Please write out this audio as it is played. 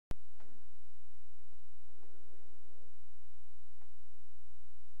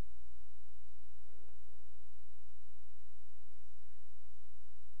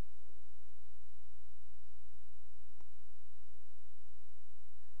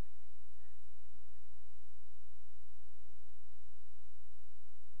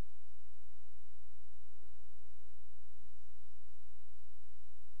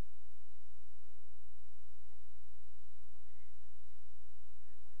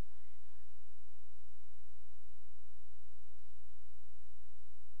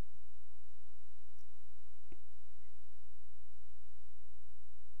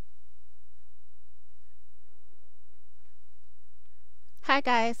Hi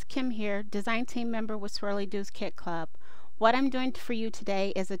guys, Kim here, design team member with Swirly Doos Kit Club. What I'm doing for you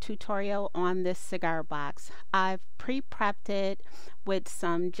today is a tutorial on this cigar box. I've pre-prepped it with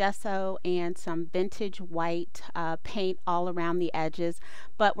some gesso and some vintage white paint all around the edges,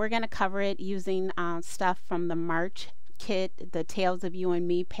 but we're going to cover it using stuff from the March kit, the Tales of You and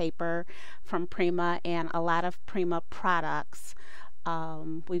Me paper from Prima, and a lot of Prima products.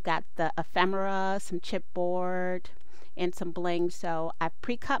 We've got the ephemera, some chipboard, and some bling. So I've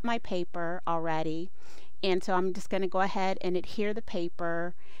pre-cut my paper already, and so I'm just going to go ahead and adhere the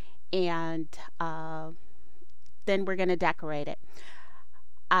paper, and then we're going to decorate it.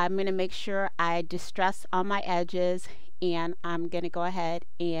 I'm going to make sure I distress all my edges, and I'm going to go ahead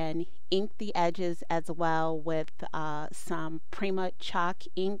and ink the edges as well with some Prima chalk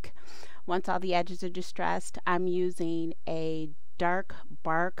ink. Once all the edges are distressed, I'm using a dark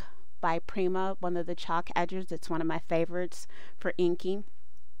bark by Prima, one of the chalk edgers. It's one of my favorites for inking.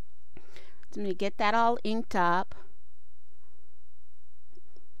 So I'm going to get that all inked up.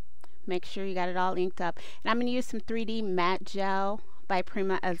 Make sure you got it all inked up. And I'm going to use some 3D matte gel by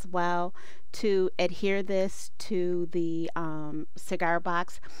Prima as well to adhere this to the cigar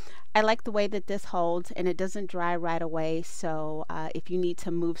box. I like the way that this holds, and it doesn't dry right away, so if you need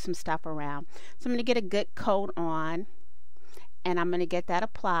to move some stuff around. So I'm going to get a good coat on, and I'm going to get that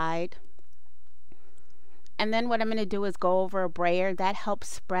applied. And then what I'm going to do is go over a brayer. That helps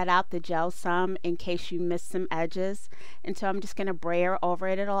spread out the gel some in case you miss some edges. And so I'm just going to brayer over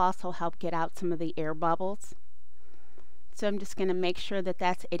it. It'll also help get out some of the air bubbles. So I'm just going to make sure that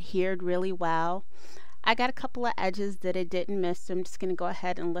that's adhered really well. I got a couple of edges that it didn't miss, so I'm just going to go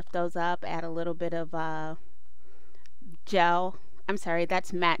ahead and lift those up, add a little bit of gel. I'm sorry,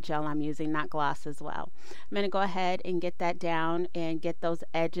 that's matte gel I'm using, not gloss as well. I'm going to go ahead and get that down and get those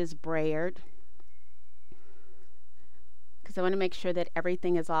edges brayered, because I want to make sure that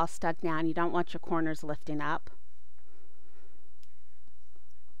everything is all stuck down. You don't want your corners lifting up.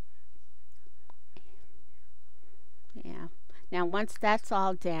 Yeah. Now once that's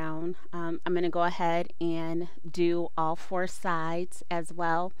all down, I'm going to go ahead and do all four sides as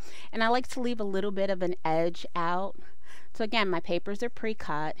well. And I like to leave a little bit of an edge out. So again, my papers are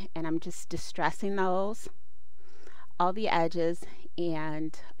pre-cut, and I'm just distressing those, all the edges.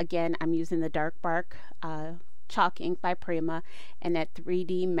 And again, I'm using the dark bark chalk ink by Prima and that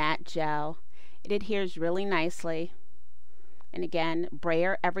 3D matte gel. It adheres really nicely. And again,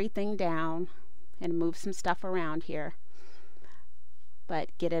 brayer everything down and move some stuff around here.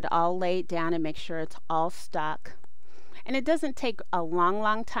 But get it all laid down and make sure it's all stuck. And it doesn't take a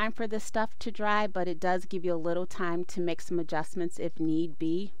long time for this stuff to dry, but it does give you a little time to make some adjustments if need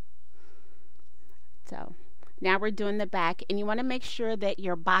be. So now we're doing the back, and you want to make sure that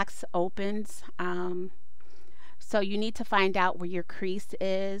your box opens. So you need to find out where your crease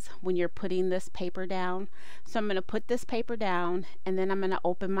is when you're putting this paper down. So I'm going to put this paper down, and then I'm going to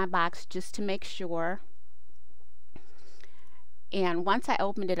open my box just to make sure. And once I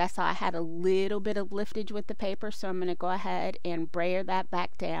opened it, I saw I had a little bit of liftage with the paper, so I'm going to go ahead and brayer that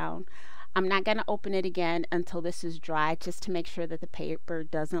back down. I'm not going to open it again until this is dry, just to make sure that the paper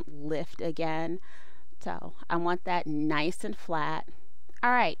doesn't lift again. So I want that nice and flat.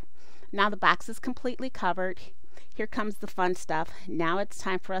 All right, now the box is completely covered. Here comes the fun stuff. Now it's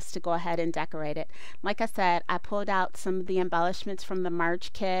time for us to go ahead and decorate it. Like I said, I pulled out some of the embellishments from the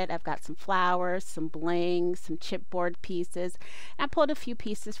March kit. I've got some flowers, some bling, some chipboard pieces. I pulled a few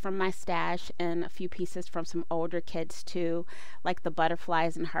pieces from my stash and a few pieces from some older kits too, like the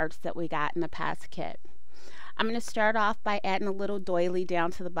butterflies and hearts that we got in the past kit. I'm going to start off by adding a little doily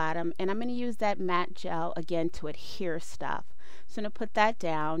down to the bottom, and I'm going to use that matte gel again to adhere stuff. So I'm going to put that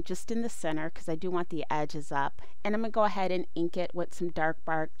down just in the center because I do want the edges up. And I'm going to go ahead and ink it with some dark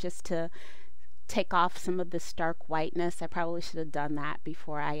bark just to take off some of the stark whiteness. I probably should have done that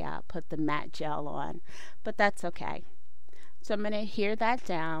before I put the matte gel on, but that's okay. So I'm going to adhere that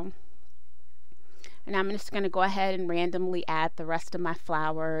down. And I'm just going to go ahead and randomly add the rest of my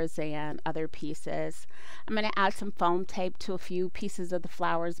flowers and other pieces. I'm going to add some foam tape to a few pieces of the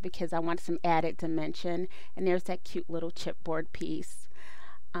flowers because I want some added dimension. And there's that cute little chipboard piece.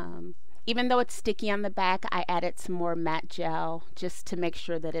 Even though it's sticky on the back, I added some more matte gel just to make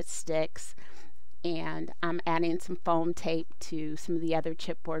sure that it sticks. And I'm adding some foam tape to some of the other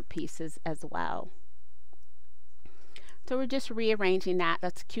chipboard pieces as well. So we're just rearranging that.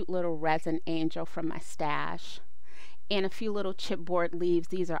 That's a cute little resin angel from my stash. And a few little chipboard leaves.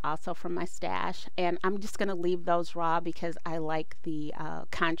 These are also from my stash. And I'm just going to leave those raw because I like the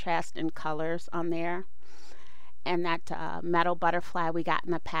contrast in colors on there. And that metal butterfly we got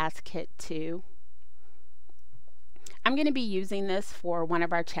in the past kit too. I'm going to be using this for one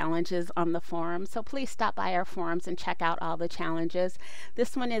of our challenges on the forum, so please stop by our forums and check out all the challenges.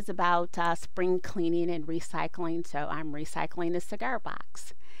 This one is about spring cleaning and recycling, so I'm recycling a cigar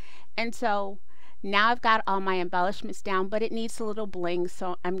box. And so now I've got all my embellishments down, but it needs a little bling,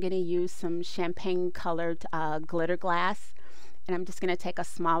 so I'm going to use some champagne colored glitter glass. And I'm just going to take a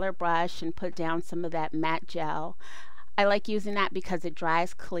smaller brush and put down some of that matte gel. I like using that because it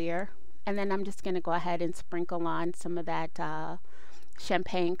dries clear. And then I'm just going to go ahead and sprinkle on some of that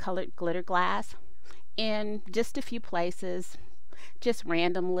champagne colored glitter glass in just a few places, just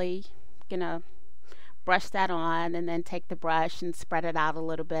randomly. Gonna brush that on and then take the brush and spread it out a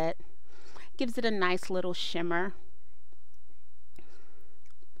little bit. Gives it a nice little shimmer.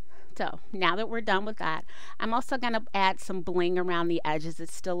 So now that we're done with that, I'm also going to add some bling around the edges. It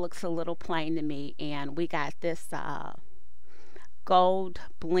still looks a little plain to me, and we got this gold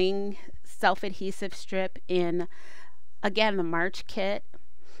bling self-adhesive strip in, again, the March kit,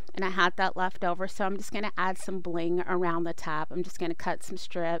 and I had that left over, so I'm just going to add some bling around the top. I'm just going to cut some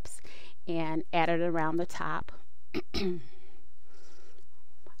strips and add it around the top.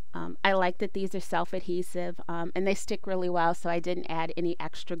 I like that these are self-adhesive and they stick really well, so I didn't add any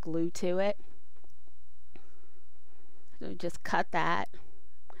extra glue to it. So just cut that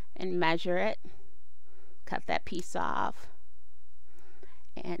and measure it, cut that piece off,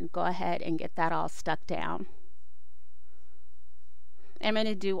 and go ahead and get that all stuck down. I'm going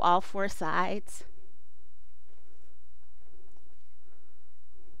to do all 4 sides.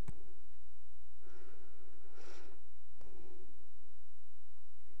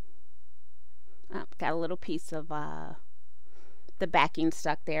 Got a little piece of the backing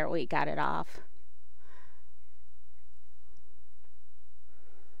stuck there. We got it off.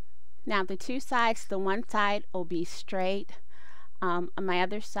 Now the 2 sides, the one side will be straight. On my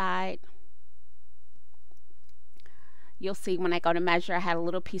other side, you'll see when I go to measure, I had a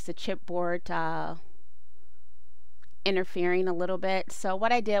little piece of chipboard interfering a little bit. So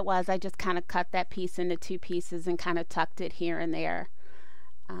what I did was I just kind of cut that piece into 2 pieces and kind of tucked it here and there.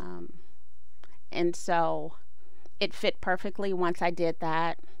 And so it fit perfectly once I did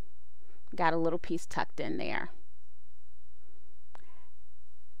that. Got a little piece tucked in there.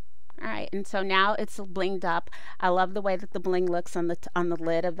 All right, and so now it's blinged up. I love the way that the bling looks on the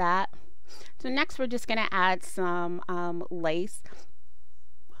lid of that. So next we're just going to add some lace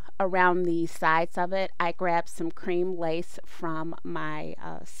around the sides of it. I grabbed some cream lace from my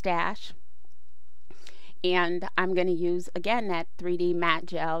stash. And I'm going to use, again, that 3D matte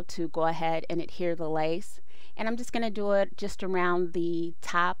gel to go ahead and adhere the lace. And I'm just going to do it just around the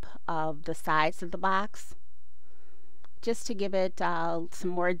top of the sides of the box, just to give it some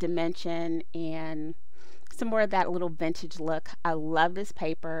more dimension and some more of that little vintage look. I love this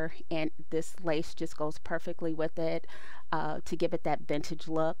paper, and this lace just goes perfectly with it to give it that vintage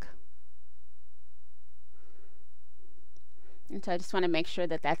look. And so I just want to make sure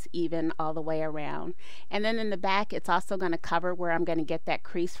that that's even all the way around. And then in the back, it's also going to cover where I'm going to get that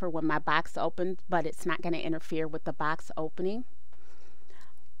crease for when my box opens, but it's not going to interfere with the box opening.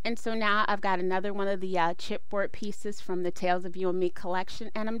 And so now I've got another one of the chipboard pieces from the Tales of You and Me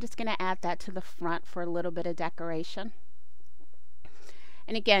collection, and I'm just going to add that to the front for a little bit of decoration.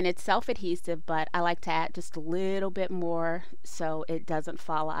 And again, it's self-adhesive, but I like to add just a little bit more so it doesn't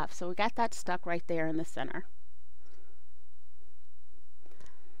fall off. So we got that stuck right there in the center.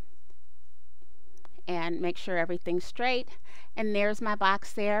 And make sure everything's straight, and there's my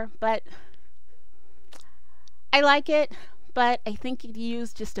box there. But I like it, but I think you'd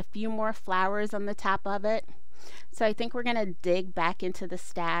use just a few more flowers on the top of it. So I think we're gonna dig back into the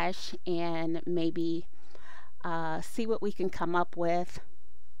stash and maybe see what we can come up with.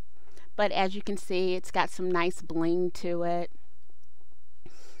 But as you can see, it's got some nice bling to it.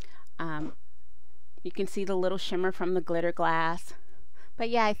 You can see the little shimmer from the glitter glass. But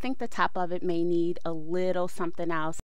yeah, I think the top of it may need a little something else.